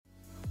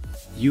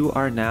You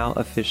are now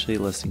officially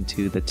listening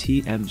to the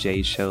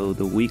TMJ Show,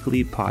 the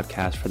weekly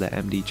podcast for the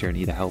MD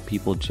journey to help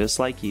people just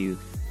like you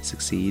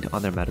succeed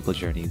on their medical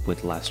journey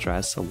with less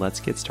stress. So let's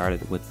get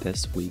started with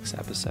this week's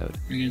episode.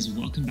 All right, guys,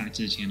 welcome back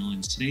to the channel.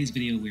 In today's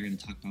video, we're going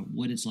to talk about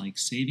what it's like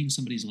saving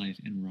somebody's life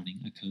and running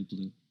a code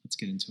blue. Let's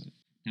get into it.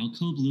 Now,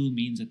 code blue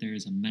means that there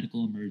is a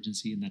medical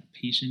emergency and that a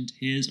patient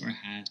is or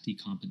has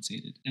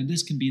decompensated. Now,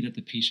 this can be that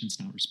the patient's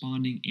not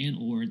responding and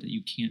or that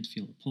you can't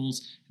feel a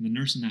pulse, and the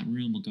nurse in that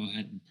room will go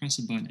ahead and press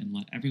a button and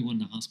let everyone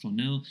in the hospital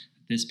know that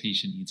this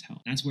patient needs help.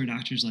 That's where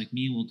doctors like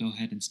me will go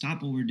ahead and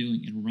stop what we're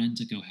doing and run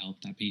to go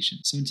help that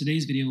patient. So in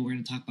today's video, we're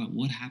going to talk about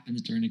what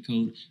happens during a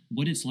code,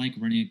 what it's like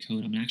running a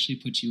code. I'm going to actually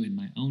put you in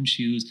my own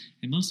shoes,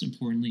 and most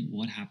importantly,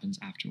 what happens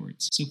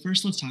afterwards. So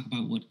first, let's talk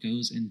about what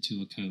goes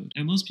into a code.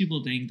 Now, most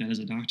people think that as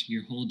a doctor,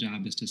 your whole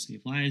job is to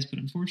save lives, but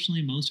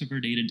unfortunately, most of our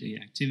day-to-day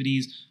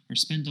activities are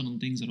spent on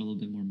things that are a little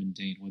bit more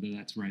mundane, whether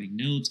that's writing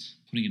notes,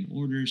 putting in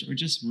orders, or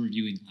just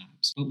reviewing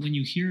labs. But when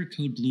you hear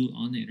code blue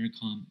on the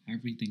intercom,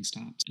 everything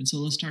stops. And so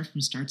let's start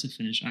from start to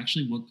finish,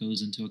 actually what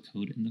goes into a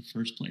code in the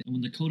first place. And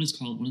when the code is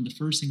called, one of the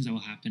first things that will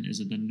happen is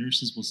that the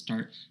nurses will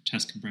start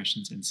chest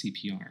compressions and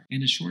CPR.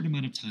 In a short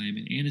amount of time,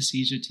 an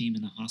anesthesia team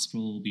in the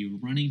hospital will be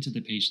running to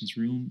the patient's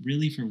room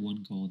really for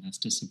one goal, and that's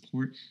to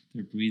support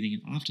their breathing,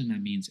 and often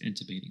that means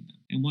intubating them.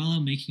 And while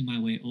I'm making my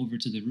way over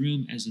to the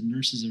room as the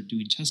nurses are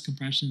doing chest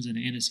compressions and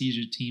the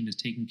anesthesia team is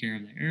taking care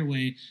of the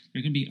airway, there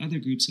are going to be other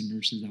groups of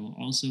nurses that will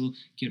also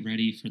get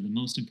ready for the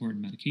most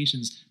important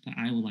medications that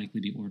I will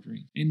likely be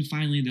ordering. And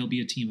finally, there'll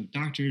be a team of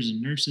doctors and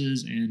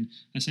nurses and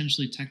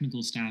essentially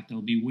technical staff that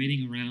will be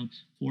waiting around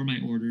for my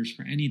orders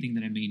for anything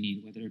that I may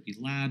need, whether it be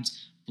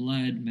labs,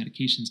 blood,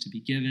 medications to be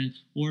given,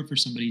 or for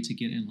somebody to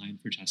get in line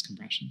for chest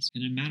compressions.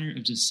 In a matter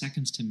of just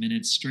seconds to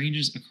minutes,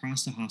 strangers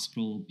across the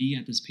hospital will be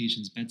at this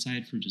patient's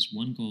bedside for just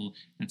one goal, and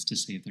that's to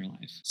save their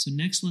life. So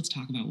next, let's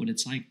talk about what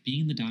it's like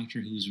being the doctor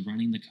who's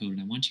running the code.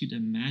 And I want you to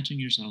imagine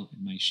yourself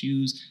in my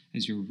shoes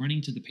as you're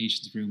running to the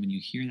patient's room and you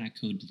hear that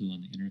code blue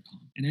on the intercom.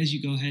 And as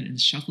you go ahead and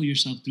shuffle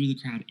yourself through the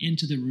crowd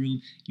into the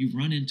room, you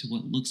run into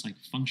what looks like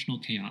functional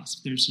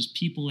chaos. There's just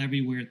people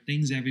everywhere,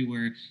 things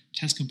everywhere,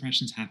 chest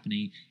compressions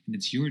happening, and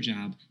it's your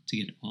job to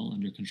get it all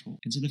under control.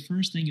 And so the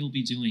first thing you'll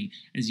be doing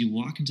as you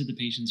walk into the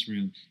patient's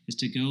room is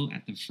to go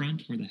at the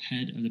front or the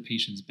head of the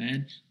patient's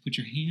bed, put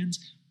your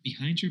hands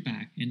behind your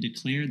back, and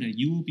declare that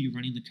you will be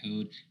running the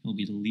code and will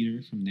be the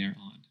leader from there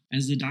on.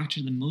 As the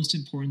doctor, the most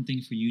important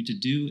thing for you to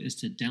do is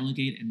to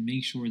delegate and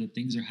make sure that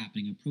things are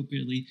happening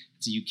appropriately,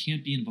 so you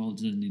can't be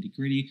involved in the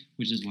nitty-gritty,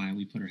 which is why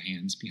we put our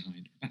hands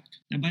behind our back.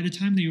 Now, by the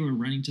time that you are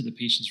running to the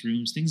patient's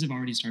rooms, things have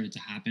already started to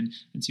happen,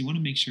 and so you want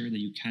to make sure that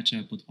you catch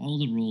up with all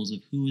the roles of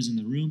who is in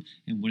the room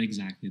and what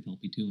exactly they'll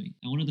be doing.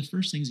 Now, one of the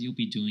first things you'll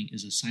be doing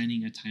is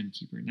assigning a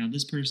timekeeper. Now,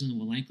 this person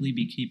will likely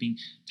be keeping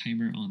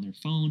timer on their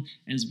phone,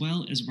 as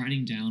well as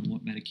writing down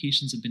what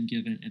medications have been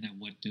given and at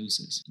what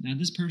doses. Now,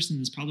 this person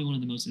is probably one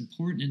of the most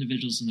important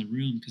individuals in the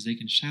room because they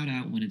can shout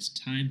out when it's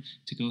time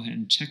to go ahead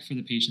and check for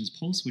the patient's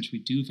pulse, which we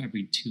do for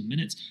every 2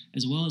 minutes,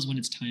 as well as when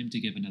it's time to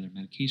give another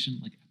medication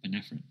like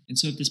epinephrine. And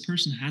so if this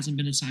person hasn't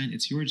been assigned,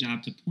 it's your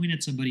job to point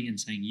at somebody and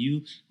saying,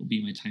 "You will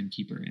be my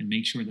timekeeper," and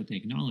make sure that they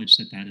acknowledge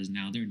that that is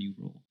now their new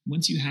role.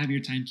 Once you have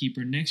your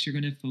timekeeper, next you're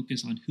going to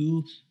focus on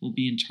who will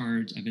be in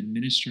charge of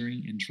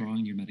administering and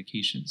drawing your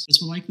medications. This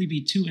will likely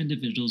be 2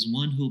 individuals,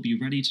 one who will be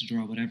ready to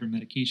draw whatever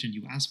medication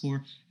you ask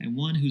for, and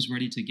one who's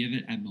ready to give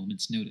it at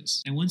moment's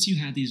notice. And once you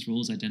have these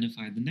roles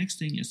identified, the next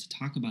thing is to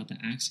talk about the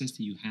access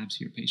that you have to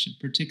your patient,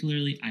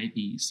 particularly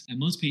IVs. And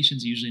most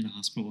patients usually in the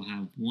hospital will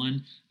have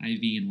one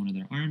IV in one of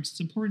their arms. It's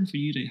important for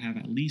you to have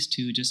at least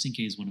 2, just in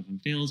case one of them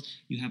fails.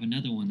 You have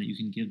another one that you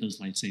can give those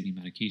life-saving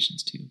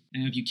medications to.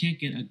 Now, if you can't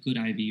get a good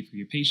IV for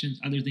your patients,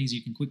 other things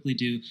you can quickly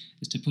do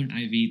is to put an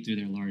IV through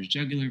their large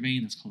jugular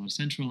vein, that's called a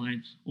central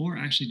line, or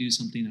actually do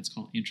something that's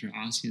called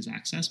intraosseous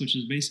access, which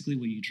is basically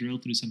where you drill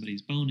through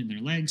somebody's bone in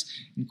their legs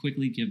and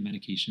quickly give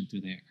medication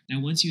through there.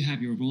 Now, once you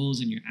have your roles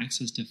and your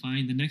access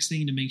defined, the next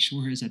thing to make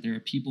sure is that there are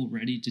people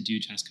ready to do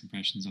chest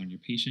compressions on your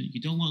patient.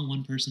 You don't want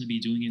one person to be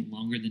doing it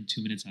longer than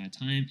 2 minutes at a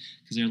time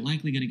because they're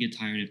likely going to get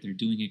tired if they're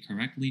doing it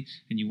correctly,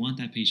 and you want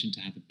that patient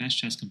to have the best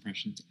chest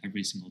compressions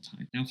every single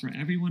time. Now, for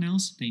everyone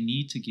else, they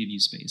need to give you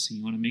space. So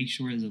you want to make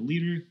sure as a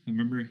leader,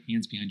 remember,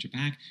 hands behind your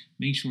back,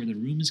 make sure the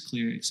room is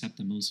clear except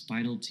the most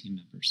vital team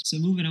members. So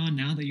moving on,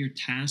 now that your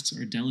tasks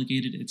are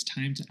delegated, it's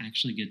time to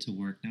actually get to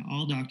work. Now,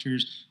 all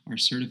doctors are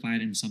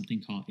certified in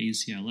something called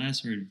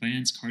ACLS, or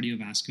Advanced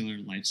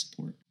Cardiovascular Life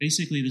Support.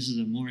 Basically, this is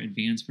a more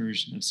advanced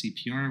version of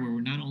CPR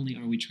where not only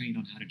are we trained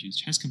on how to do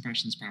chest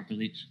compressions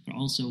properly, but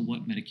also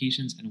what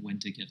medications and when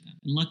to give them.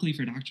 And luckily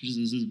for doctors,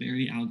 this is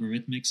very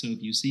algorithmic, so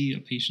if you see a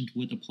patient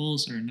with a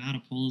pulse or not a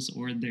pulse,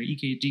 or their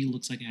EKG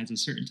looks like it has a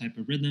certain type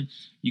of rhythm,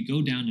 you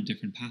go down a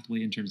different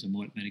pathway in terms of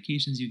what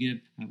medications you give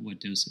at what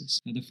doses.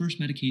 Now, the first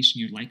medication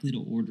you're likely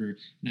to order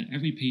and that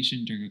every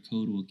patient during a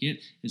code will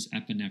get is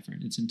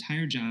epinephrine. Its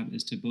entire job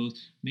is to both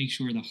make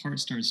sure the heart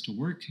starts to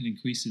work and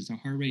increases the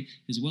heart rate,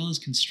 as well as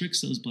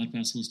constricts those blood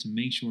vessels to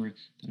make sure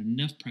that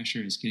enough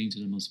pressure is getting to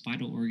the most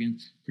vital organ,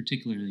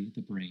 particularly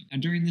the brain. Now,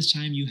 during this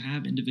time, you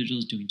have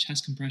individuals doing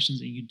chest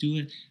compressions, and you do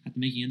it at the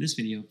making of this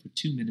video for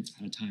 2 minutes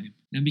at a time.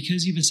 Now,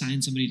 because you've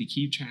assigned somebody to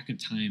keep track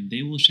of time,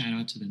 they will shout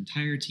out to the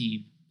entire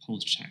team,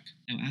 pulse check.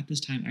 Now, at this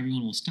time,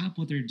 everyone will stop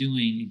what they're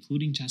doing,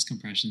 including chest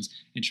compressions,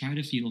 and try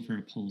to feel for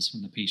a pulse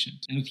from the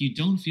patient. Now, if you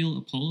don't feel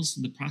a pulse,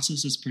 the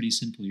process is pretty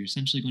simple. You're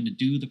essentially going to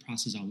do the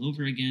process all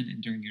over again,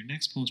 and during your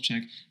next pulse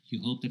check,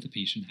 you hope that the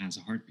patient has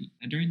a heartbeat.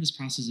 Now, during this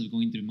process of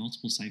going through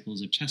multiple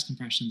cycles of chest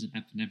compressions and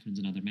epinephrines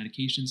and other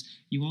medications,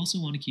 you also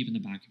want to keep in the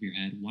back of your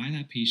head why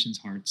that patient's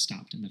heart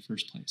stopped in the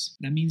first place.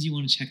 That means you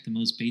want to check the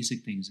most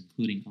basic things,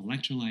 including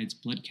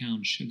electrolytes, blood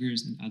count,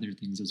 sugars, and other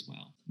things as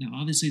well. Now,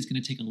 obviously, it's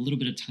going to take a little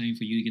bit of time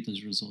for you to get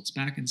those results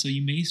back, and so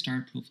you may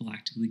start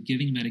prophylactically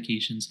giving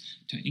medications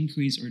to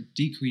increase or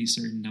decrease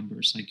certain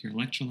numbers, like your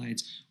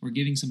electrolytes, or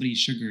giving somebody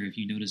sugar if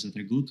you notice that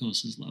their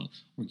glucose is low,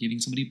 or giving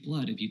somebody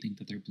blood if you think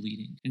that they're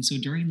bleeding. And so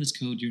during this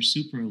code, you're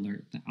super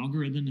alert. The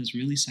algorithm is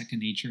really second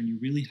nature, and you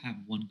really have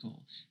one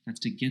goal. That's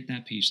to get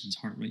that patient's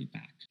heart rate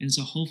back. And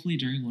so hopefully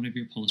during one of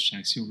your pulse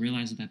checks, you'll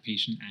realize that that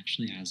patient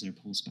actually has their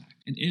pulse back.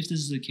 And if this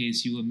is the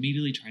case, you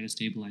immediately try to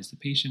stabilize the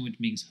patient, which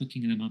means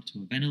hooking them up to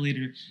a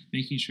ventilator,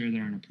 making sure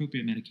they're on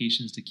appropriate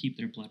medications to keep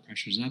their blood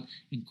pressures up,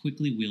 and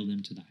quickly wheel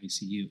them to the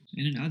ICU.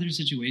 And in other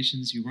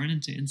situations, you run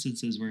into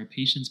instances where a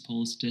patient's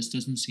pulse just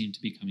doesn't seem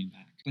to be coming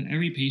back. But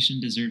every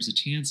patient deserves a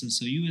chance, and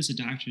so you as a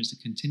doctor is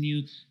to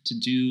continue to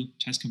do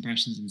chest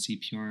compressions and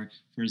CPR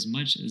for as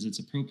much as it's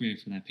appropriate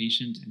for that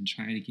patient and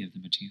try to give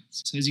them a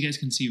chance. So as you guys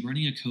can see,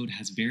 running a code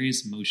has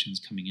various emotions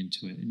coming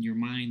into it. In your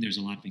mind, there's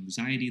a lot of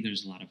anxiety,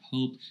 there's a lot of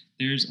hope,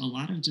 there's a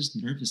lot of just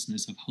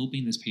nervousness of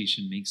hoping this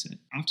patient makes it.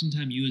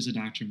 Oftentimes, you as a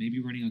doctor may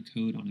be running a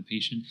code on a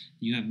patient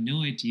that you have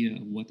no idea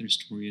of what their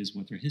story is,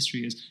 what their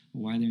history is,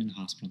 or why they're in the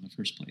hospital in the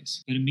first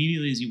place. But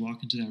immediately as you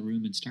walk into that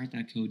room and start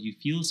that code, you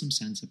feel some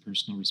sense of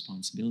personal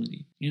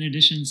responsibility. In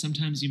addition,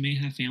 sometimes you may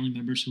have family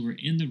members who were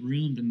in the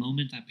room the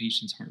moment that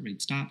patient's heart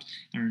rate stopped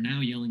and are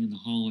now yelling in the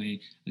hallway.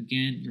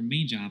 Again, your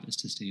main job is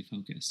to stay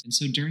focused. And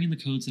so during the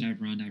codes that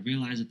I've run, I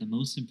realized that the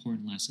most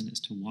important lesson is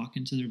to walk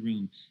into the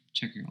room,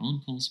 check your own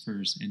pulse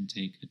first, and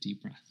take a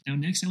deep breath. Now,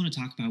 next I want to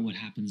talk about what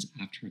happens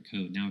after a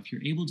code. Now, if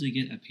you're able to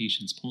get a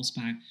patient's pulse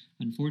back,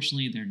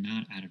 unfortunately, they're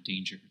not out of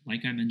danger.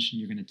 Like I mentioned,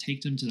 you're going to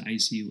take them to the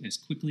ICU as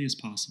quickly as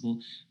possible,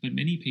 but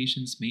many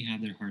patients may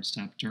have their heart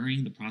stop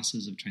during the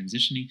process of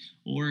transitioning,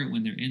 or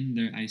when they're in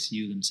their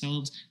ICU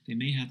themselves, they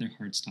may have their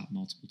heart stop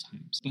multiple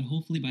times. But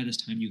hopefully by this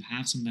time, you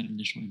have some of that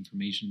initial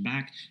information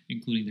back,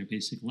 including their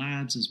basic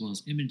labs, as well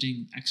as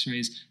imaging,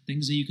 x-rays,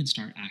 things that you can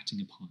start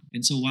acting upon.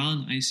 And so while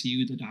in the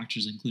ICU, the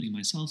doctors, including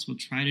myself, will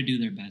try to do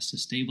their best to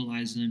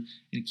stabilize them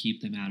and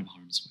keep them out of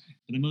harm's way.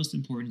 But the most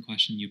important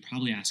question you're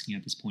probably asking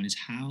at this point is,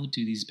 how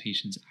do these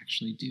patients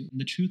actually do? And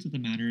the truth of the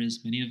matter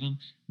is, many of them,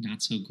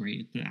 not so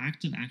great. The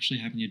act of actually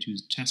having to do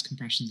chest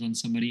compressions on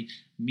somebody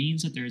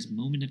means that there is a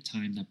moment of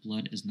time that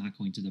blood is not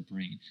going to the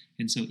brain.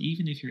 And so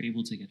even if you're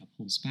able to get a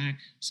pulse back,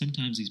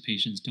 sometimes these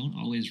patients don't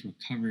always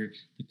recover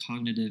the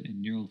cognitive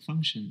and neural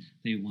function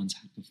they once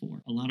had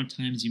before. A lot of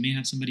times you may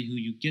have somebody who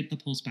you get the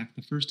pulse back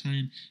the first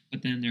time,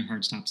 but then their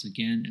heart stops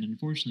again, and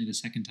unfortunately the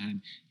second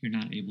time you're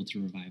not able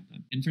to revive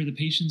them. And for the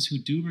patients who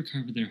do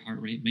recover their heart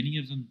rate, many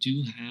of them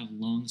do have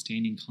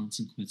long-standing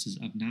consequences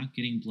of not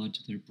getting blood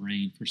to their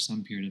brain for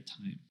some period of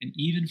time. And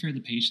even for the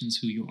patients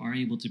who you are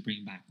able to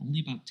bring back, only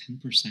about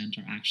 10%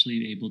 are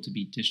actually able to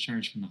be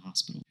discharged from the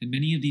hospital. And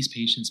many of these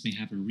patients may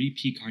have a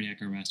repeat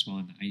cardiac arrest while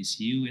in the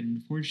ICU, and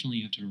unfortunately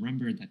you have to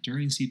remember that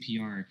during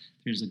CPR,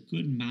 there's a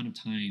good amount of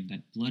time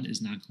that blood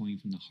is not going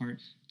from the heart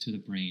to the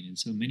brain. And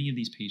so many of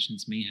these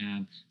patients may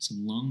have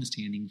some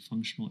long-standing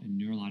functional and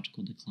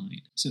neurological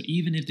decline. So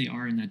even if they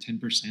are in that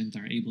 10%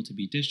 that are able to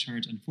be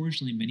discharged,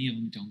 unfortunately many of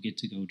them don't get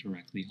to go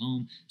directly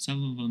home.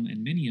 Some of them,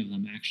 and many of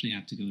them, actually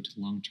have to go to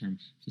long-term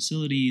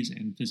facilities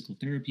and physical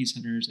therapy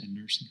centers and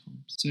nursing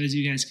homes. So as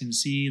you guys can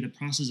see, the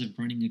process of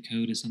running a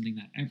code is something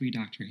that every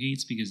doctor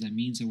hates, because that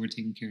means that we're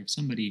taking care of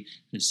somebody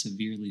that's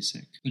severely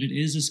sick. But it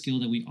is a skill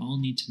that we all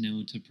need to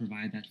know to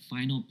provide that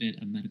final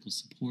bit of medical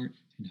support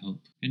and hope.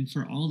 And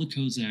for all the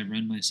codes that I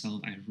run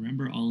myself, I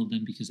remember all of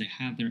them because they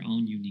have their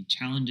own unique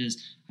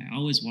challenges. I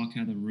always walk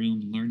out of the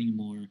room learning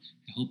more,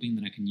 hoping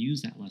that I can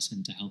use that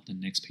lesson to help the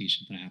next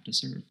patient that I have to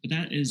serve. But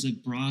that is a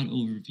broad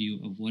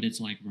overview of what it's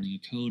like running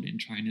a code and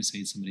trying to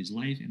save somebody's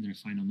life in their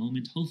final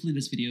moment. Hopefully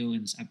this video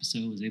and this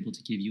episode was able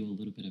to give you a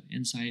little bit of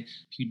insight.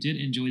 If you did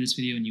enjoy this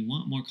video and you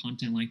want more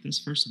content like this,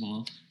 first of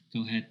all,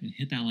 go ahead and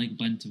hit that like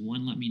button to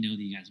let me know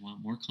that you guys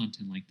want more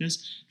content like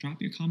this.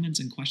 Drop your comments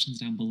and questions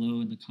down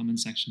below in the comment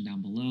section down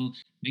below.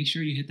 Make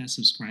sure you hit that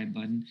subscribe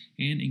button.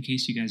 And in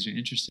case you guys are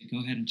interested, go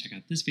ahead and check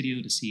out this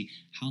video to see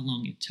how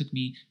long it took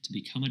me to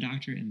become a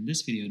doctor, and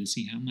this video to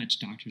see how much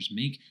doctors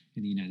make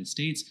in the United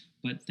States.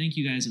 But thank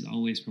you guys as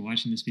always for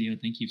watching this video.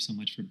 Thank you so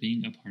much for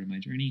being a part of my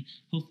journey.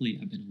 Hopefully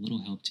I've been a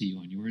little help to you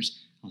on yours.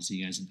 I'll see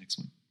you guys in the next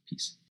one.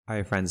 Peace. All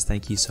right, friends,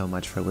 thank you so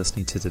much for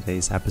listening to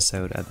today's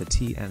episode of the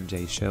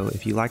TMJ Show.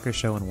 If you like our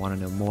show and want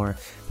to know more,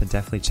 then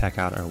definitely check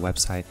out our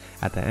website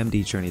at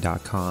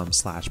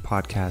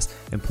themdjourney.com/podcast.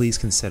 And please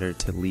consider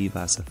to leave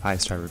us a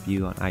 5-star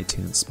review on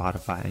iTunes,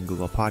 Spotify, and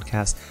Google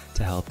Podcasts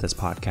to help this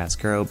podcast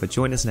grow. But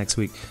join us next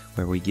week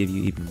where we give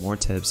you even more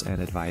tips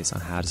and advice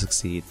on how to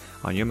succeed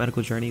on your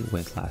medical journey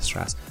with less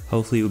stress.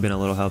 Hopefully, we've been a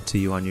little help to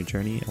you on your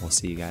journey, and we'll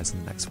see you guys in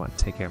the next one.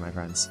 Take care, my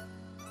friends.